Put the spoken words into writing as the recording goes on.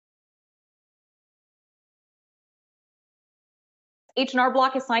H&R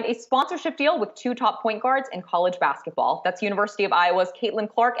Block has signed a sponsorship deal with two top point guards in college basketball. That's University of Iowa's Caitlin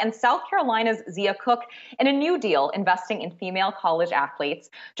Clark and South Carolina's Zia Cook, in a new deal investing in female college athletes.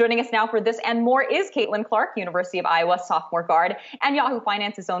 Joining us now for this and more is Caitlin Clark, University of Iowa sophomore guard, and Yahoo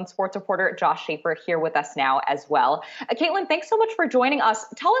Finance's own sports reporter Josh Schaefer here with us now as well. Caitlin, thanks so much for joining us.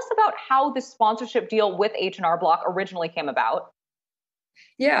 Tell us about how this sponsorship deal with H&R Block originally came about.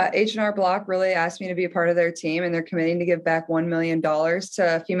 Yeah, H&R Block really asked me to be a part of their team, and they're committing to give back $1 million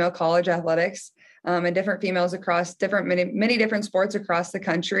to female college athletics and different females across many different sports across the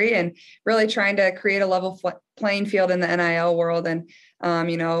country, and really trying to create a level playing field in the NIL world. And,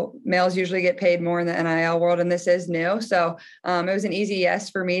 males usually get paid more in the NIL world, and this is new. So it was an easy yes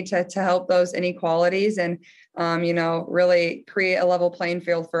for me to help those inequalities and, really create a level playing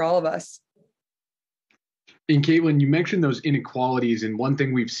field for all of us. And Caitlin, you mentioned those inequalities, and one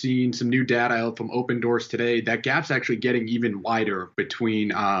thing we've seen, some new data out from Open Doors today, that gap's actually getting even wider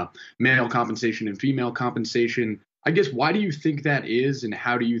between male compensation and female compensation. I guess, why do you think that is, and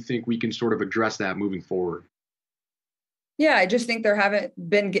how do you think we can sort of address that moving forward? Yeah, I just think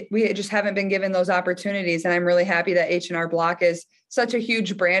we just haven't been given those opportunities. And I'm really happy that H&R Block is such a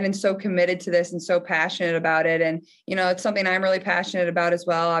huge brand and so committed to this and so passionate about it. And, it's something I'm really passionate about as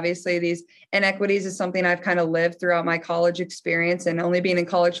well. Obviously, these inequities is something I've kind of lived throughout my college experience, and only being in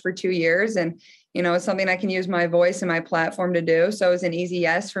college for 2 years. And, it's something I can use my voice and my platform to do. So it was an easy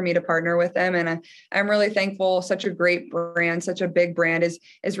yes for me to partner with them. And I'm really thankful. Such a great brand, such a big brand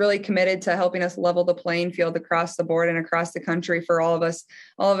is really committed to helping us level the playing field across the board and across the country for all of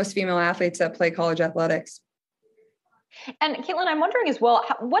us female athletes that play college athletics. And Caitlin, I'm wondering as well,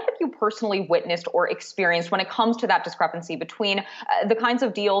 what have you personally witnessed or experienced when it comes to that discrepancy between the kinds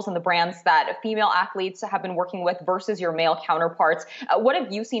of deals and the brands that female athletes have been working with versus your male counterparts? What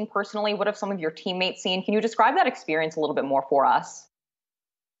have you seen personally? What have some of your teammates seen? Can you describe that experience a little bit more for us?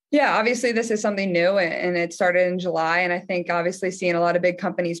 Yeah, obviously this is something new, and it started in July. And I think obviously seeing a lot of big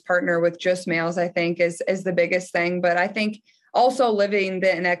companies partner with just males, I think is the biggest thing. But I think also living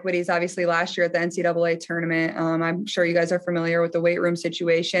the inequities, obviously last year at the NCAA tournament, I'm sure you guys are familiar with the weight room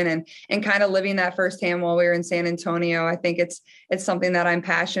situation, and kind of living that firsthand while we were in San Antonio. I think it's something that I'm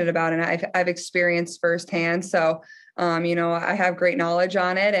passionate about, and I've experienced firsthand. So, I have great knowledge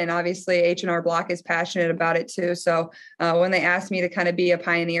on it, and obviously H&R Block is passionate about it too. So when they asked me to kind of be a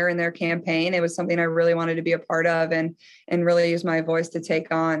pioneer in their campaign, it was something I really wanted to be a part of and really use my voice to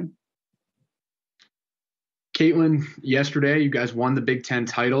take on. Caitlin, yesterday you guys won the Big Ten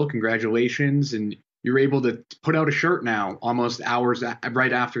title. Congratulations. And you're able to put out a shirt now almost hours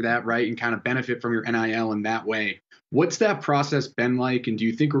right after that, right? And kind of benefit from your NIL in that way. What's that process been like? And do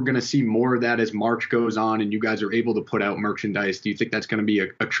you think we're going to see more of that as March goes on and you guys are able to put out merchandise? Do you think that's going to be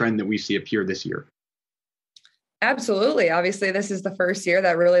a trend that we see appear this year? Absolutely. Obviously, this is the first year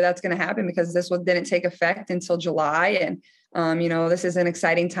that that's going to happen, because this one didn't take effect until July. And, this is an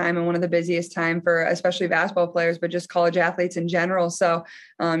exciting time and one of the busiest time for especially basketball players, but just college athletes in general. So,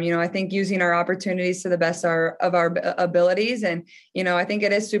 I think using our opportunities to the best of our abilities. And, I think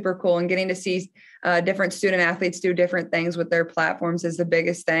it is super cool, and getting to see different student athletes do different things with their platforms is the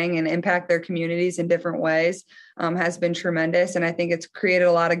biggest thing, and impact their communities in different ways has been tremendous. And I think it's created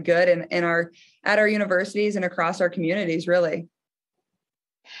a lot of good at our universities and across our communities, really.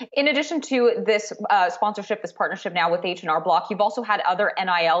 In addition to this sponsorship, this partnership now with H&R Block, you've also had other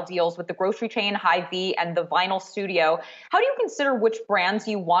NIL deals with the grocery chain Hy-Vee and the Vinyl Studio. How do you consider which brands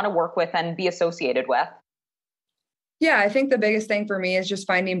you want to work with and be associated with? Yeah, I think the biggest thing for me is just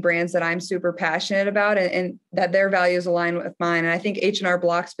finding brands that I'm super passionate about and that their values align with mine. And I think H&R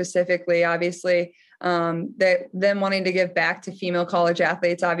Block specifically, obviously, that them wanting to give back to female college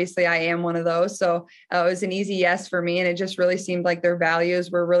athletes. Obviously, I am one of those. So it was an easy yes for me. And it just really seemed like their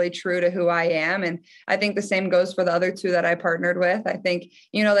values were really true to who I am. And I think the same goes for the other two that I partnered with. I think,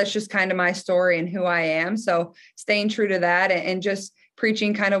 that's just kind of my story and who I am. So staying true to that and just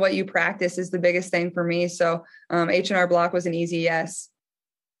preaching kind of what you practice is the biggest thing for me. So H&R Block was an easy yes.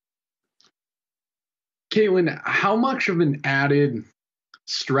 Caitlin, how much of an added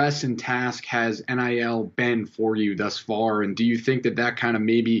stress and task has NIL been for you thus far? And do you think that kind of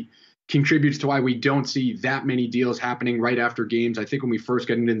maybe contributes to why we don't see that many deals happening right after games? I think when we first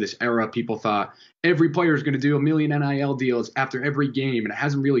got into this era, people thought every player is going to do 1 million NIL deals after every game, and it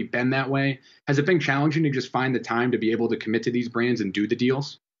hasn't really been that way. Has it been challenging to just find the time to be able to commit to these brands and do the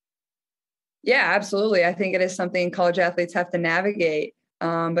deals? Yeah, absolutely. I think it is something college athletes have to navigate.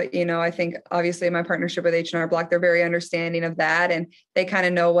 But, I think obviously my partnership with H&R Block, they're very understanding of that. And they kind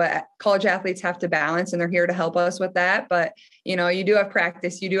of know what college athletes have to balance, and they're here to help us with that. But, you do have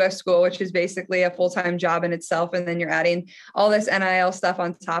practice, you do have school, which is basically a full-time job in itself. And then you're adding all this NIL stuff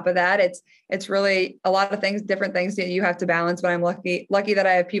on top of that. It's really a lot of things, different things that you have to balance. But I'm lucky that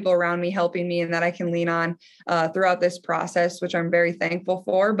I have people around me helping me and that I can lean on throughout this process, which I'm very thankful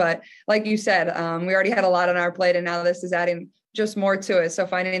for. But like you said, we already had a lot on our plate, and now this is adding just more to it. So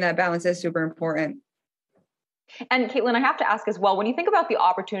finding that balance is super important. And Caitlin, I have to ask as well, when you think about the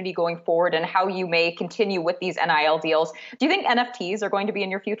opportunity going forward and how you may continue with these NIL deals, do you think NFTs are going to be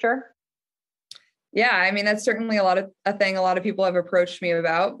in your future? Yeah, I mean, that's certainly a thing a lot of people have approached me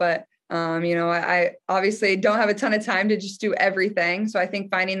about, but I obviously don't have a ton of time to just do everything. So I think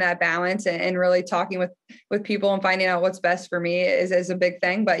finding that balance and really talking with people and finding out what's best for me is a big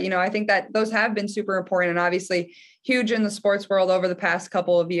thing. But, I think that those have been super important and obviously huge in the sports world over the past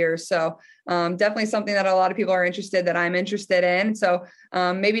couple of years. So definitely something that a lot of people are interested, that I'm interested in. So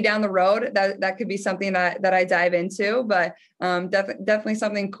maybe down the road that could be something that I dive into, but definitely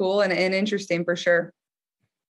something cool and interesting for sure.